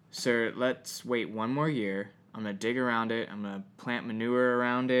 sir, let's wait 1 more year. I'm going to dig around it. I'm going to plant manure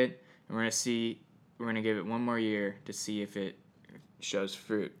around it. And we're going to give it 1 more year to see if it shows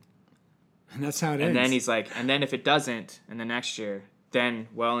fruit. And that's how it ends. And then he's like, and then if it doesn't, in the next year, then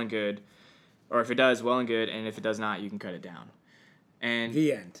well and good. Or if it does, well and good. And if it does not, you can cut it down. And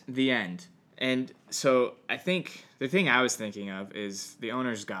the end. The end. And so I think the thing I was thinking of is the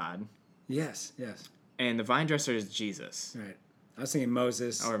owner's God. Yes, yes. And the vine dresser is Jesus. Right. I was thinking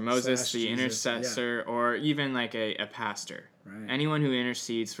Moses. Or Moses, the Jesus. intercessor, or even like a pastor. Right. Anyone who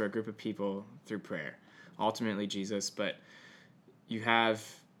intercedes for a group of people through prayer. Ultimately Jesus. But you have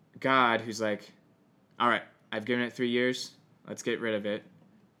God who's like, all right, I've given it 3 years. Let's get rid of it.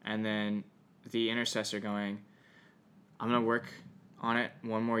 And then the intercessor going, I'm going to work on it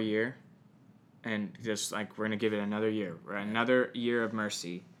 1 more year. And just like, we're going to give it another year. Right? Another year of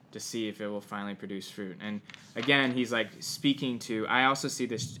mercy to see if it will finally produce fruit. And again, he's like speaking to, I also see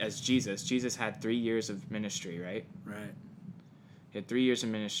this as Jesus. Jesus had 3 years of ministry, right? Right. He had 3 years of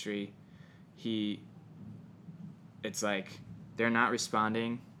ministry. It's like, they're not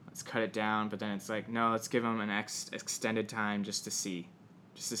responding. Let's cut it down. But then it's like, no, let's give them an extended time just to see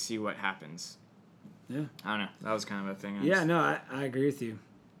what happens. Yeah. I don't know. That was kind of a thing. Yeah, no, I agree with you.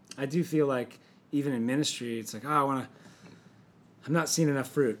 I do feel like even in ministry, it's like, I'm not seeing enough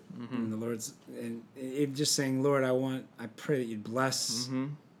fruit. Mm-hmm. And the Lord's, and it just saying, Lord, I pray that you'd bless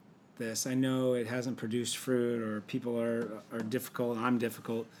this. I know it hasn't produced fruit, or people are difficult, I'm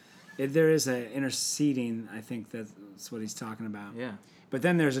difficult. There is an interceding, I think that's what he's talking about. Yeah. But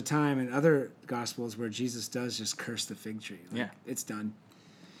then there's a time in other Gospels where Jesus does just curse the fig tree. Like, yeah. It's done.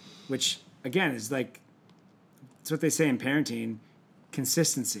 Which, again, is like, it's what they say in parenting,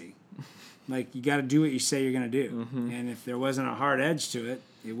 consistency. Like, you got to do what you say you're going to do. Mm-hmm. And if there wasn't a hard edge to it,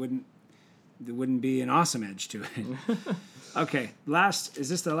 there wouldn't be an awesome edge to it. Okay, is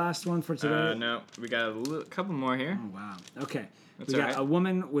this the last one for today? No, we got a couple more here. Oh, wow. Okay. That's we got right. a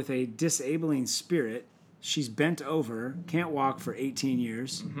woman with a disabling spirit. She's bent over, can't walk for 18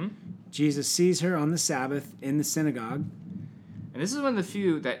 years. Mm-hmm. Jesus sees her on the Sabbath in the synagogue. And this is one of the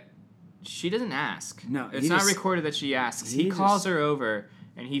few that she doesn't ask. No. It's not recorded that she asks. He calls her over,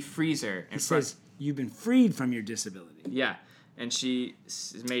 and he frees her. He says, you've been freed from your disability. Yeah. And she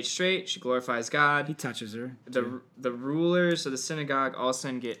is made straight. She glorifies God. He touches her. The rulers of the synagogue all of a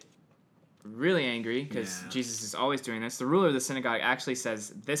sudden get really angry because Jesus is always doing this. The ruler of the synagogue actually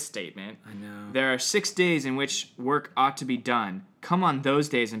says this statement. I know. There are 6 days in which work ought to be done. Come on those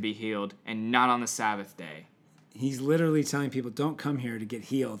days and be healed, and not on the Sabbath day. He's literally telling people, don't come here to get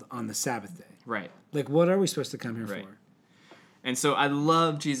healed on the Sabbath day. Right. Like, what are we supposed to come here for? And so I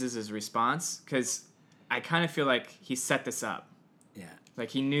love Jesus' response because I kind of feel like he set this up. Yeah.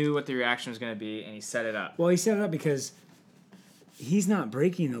 Like, he knew what the reaction was going to be, and he set it up. Well, he set it up because he's not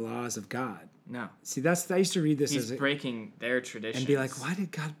breaking the laws of God. No. See, I used to read this He's breaking their traditions. And be like, why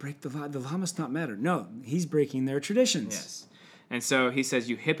did God break the law? The law must not matter. No, he's breaking their traditions. Yes. And so he says,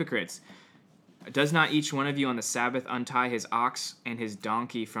 you hypocrites, does not each one of you on the Sabbath untie his ox and his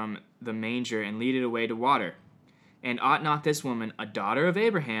donkey from the manger and lead it away to water? And ought not this woman, a daughter of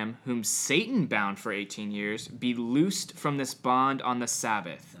Abraham, whom Satan bound for 18 years, be loosed from this bond on the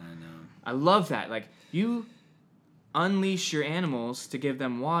Sabbath? I know. I love that. Like, you unleash your animals to give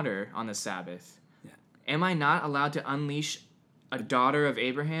them water on the Sabbath. Yeah. Am I not allowed to unleash a daughter of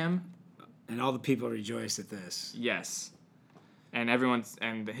Abraham? And all the people rejoiced at this. Yes. And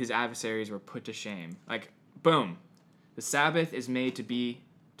his adversaries were put to shame. Like, boom. The Sabbath is made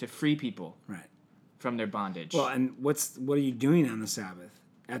to free people. Right. From their bondage. Well, and what are you doing on the Sabbath?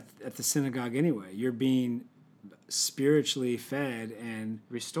 At the synagogue anyway. You're being spiritually fed and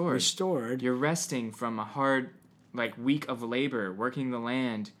restored. You're resting from a hard like week of labor, working the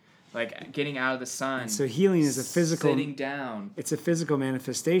land, like getting out of the sun. So healing is a physical, sitting down. It's a physical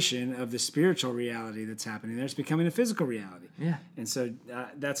manifestation of the spiritual reality that's happening there. It's becoming a physical reality. Yeah. And so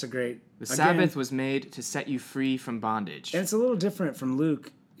that's a great... The Sabbath was made to set you free from bondage. And it's a little different from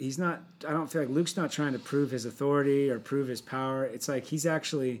Luke. He's not... I don't feel like Luke's not trying to prove his authority or prove his power. It's like he's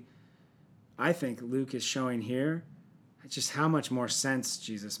actually... I think Luke is showing here just how much more sense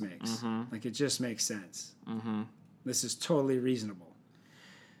Jesus makes. Mm-hmm. Like, it just makes sense. Mm-hmm. This is totally reasonable.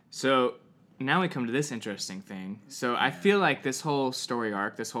 So now we come to this interesting thing. So I feel like this whole story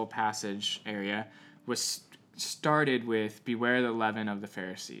arc, this whole passage area, was started with beware the leaven of the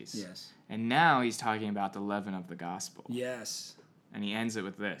Pharisees. Yes. And now he's talking about the leaven of the gospel. Yes. And he ends it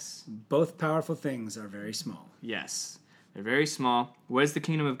with this. Both powerful things are very small. Yes. They're very small. What is the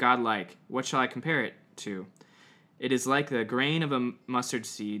kingdom of God like? What shall I compare it to? It is like the grain of a mustard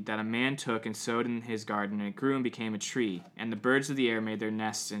seed that a man took and sowed in his garden, and it grew and became a tree, and the birds of the air made their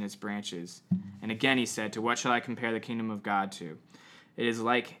nests in its branches. And again he said, to what shall I compare the kingdom of God to? It is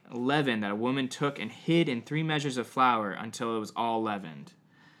like leaven that a woman took and hid in 3 measures of flour until it was all leavened.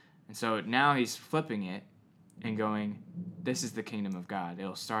 And so now he's flipping it and going, this is the kingdom of God.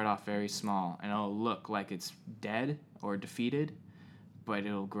 It'll start off very small, and it'll look like it's dead or defeated, but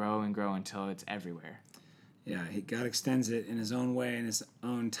it'll grow and grow until it's everywhere. Yeah, God extends it in his own way, in his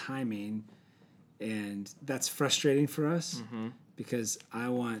own timing, and that's frustrating for us because I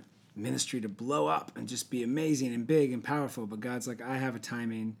want ministry to blow up and just be amazing and big and powerful, but God's like, I have a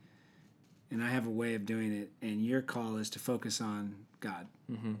timing and I have a way of doing it, and your call is to focus on God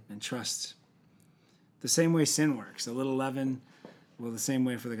and trust. The same way sin works, a little leaven, well, the same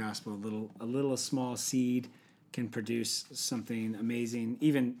way for the gospel, a small seed can produce something amazing,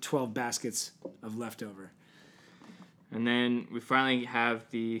 even 12 baskets of leftover. And then we finally have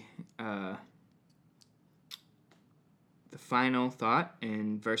the final thought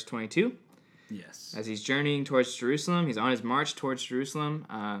in verse 22. Yes. As he's journeying towards Jerusalem, he's on his march towards Jerusalem.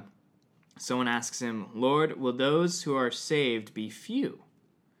 Someone asks him, Lord, will those who are saved be few?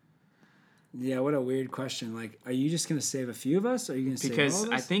 Yeah, what a weird question. Like, are you just going to save a few of us? Or are you going to save all of us?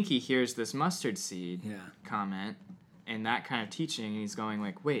 Because I think he hears this mustard seed comment and that kind of teaching, and he's going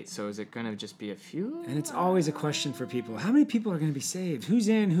like, wait, so is it going to just be a few? And it's always a question for people. How many people are going to be saved? Who's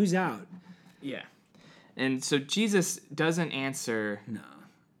in, who's out? Yeah. And so Jesus doesn't answer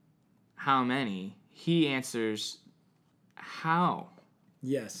how many. He answers how.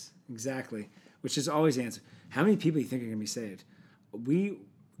 Yes, exactly. Which is always the answer. How many people do you think are going to be saved? We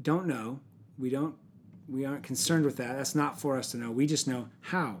don't know. We aren't concerned with that. That's not for us to know. We just know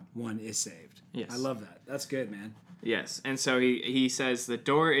how one is saved. Yes. I love that. That's good, man. Yes, and so he says the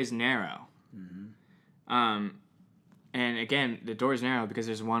door is narrow. Mm-hmm. And again, the door is narrow because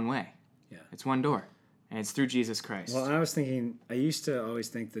there's one way. Yeah. It's one door, and it's through Jesus Christ. Well, I used to always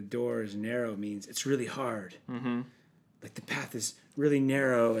think the door is narrow means it's really hard. Mm-hmm. Like the path is really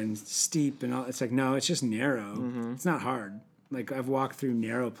narrow and steep and all. It's like, no, it's just narrow. Mm-hmm. It's not hard. Like I've walked through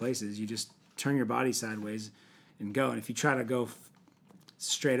narrow places. You just turn your body sideways and go. And if you try to go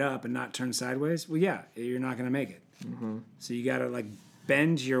straight up and not turn sideways, well, yeah, you're not going to make it. Mm-hmm. So you got to like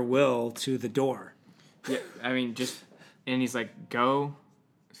bend your will to the door. Yeah, I mean, and he's like, go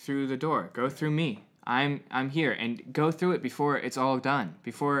through the door, go through me. I'm here, and go through it before it's all done,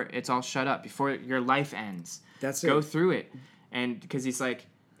 before it's all shut up, before your life ends. Go through it, and because he's like,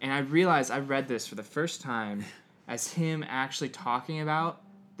 and I realized I read this for the first time as him actually talking about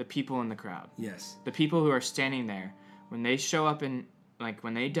the people in the crowd. Yes, the people who are standing there when they show up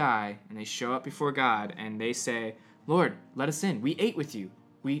when they die and they show up before God and they say, Lord, let us in. We ate with you.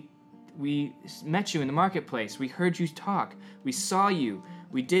 We met you in the marketplace. We heard you talk. We saw you.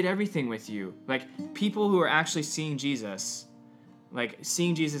 We did everything with you. Like, people who are actually seeing Jesus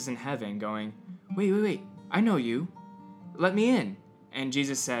in heaven going, wait, I know you. Let me in. And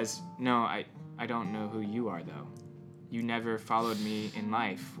Jesus says, no, I don't know who you are, though. You never followed me in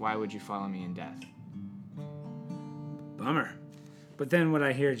life. Why would you follow me in death? Bummer. But then what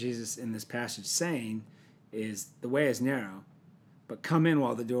I hear Jesus in this passage saying is the way is narrow, but come in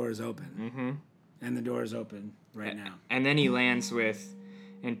while the door is open. Mm-hmm. And the door is open right now. And then he lands with,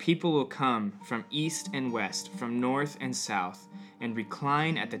 and people will come from east and west, from north and south, and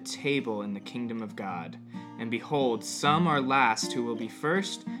recline at the table in the kingdom of God. And behold, some are last who will be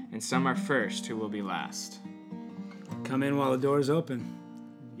first, and some are first who will be last. Come in while the door is open.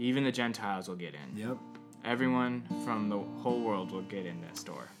 Even the Gentiles will get in. Yep. Everyone from the whole world will get in this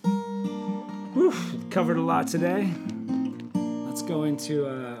door. Whew, covered a lot today. Let's go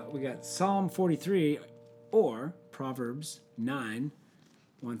into, we got Psalm 43 or Proverbs 9,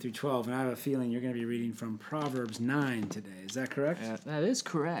 1 through 12. And I have a feeling you're going to be reading from Proverbs 9 today. Is that correct? That is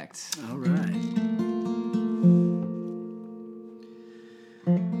correct. All right.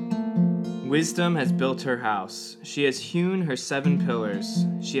 Wisdom has built her house. She has hewn her 7 pillars.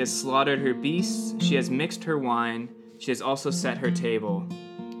 She has slaughtered her beasts. She has mixed her wine. She has also set her table.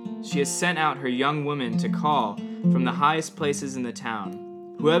 She has sent out her young women to call from the highest places in the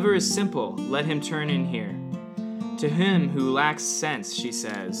town. Whoever is simple, let him turn in here. To him who lacks sense, she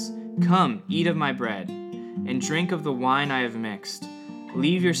says, come, eat of my bread, and drink of the wine I have mixed.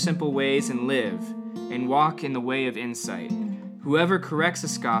 Leave your simple ways and live, and walk in the way of insight. Whoever corrects a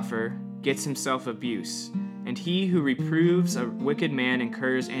scoffer gets himself abuse, and he who reproves a wicked man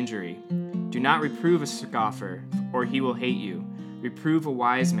incurs injury. Do not reprove a scoffer, or he will hate you. Reprove a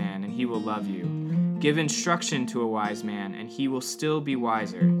wise man, and he will love you. Give instruction to a wise man, and he will still be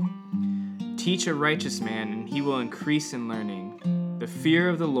wiser. Teach a righteous man, and he will increase in learning. The fear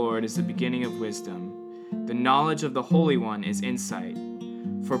of the Lord is the beginning of wisdom. The knowledge of the Holy One is insight.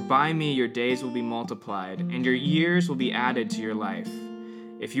 For by me your days will be multiplied, and your years will be added to your life.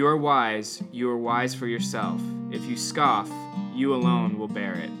 If you are wise for yourself. If you scoff, you alone will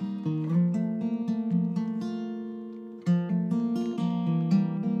bear it.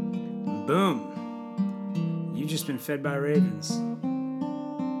 Boom. You've just been fed by ravens.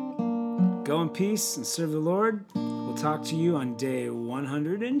 Go in peace and serve the Lord. We'll talk to you on day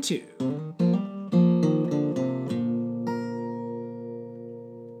 102.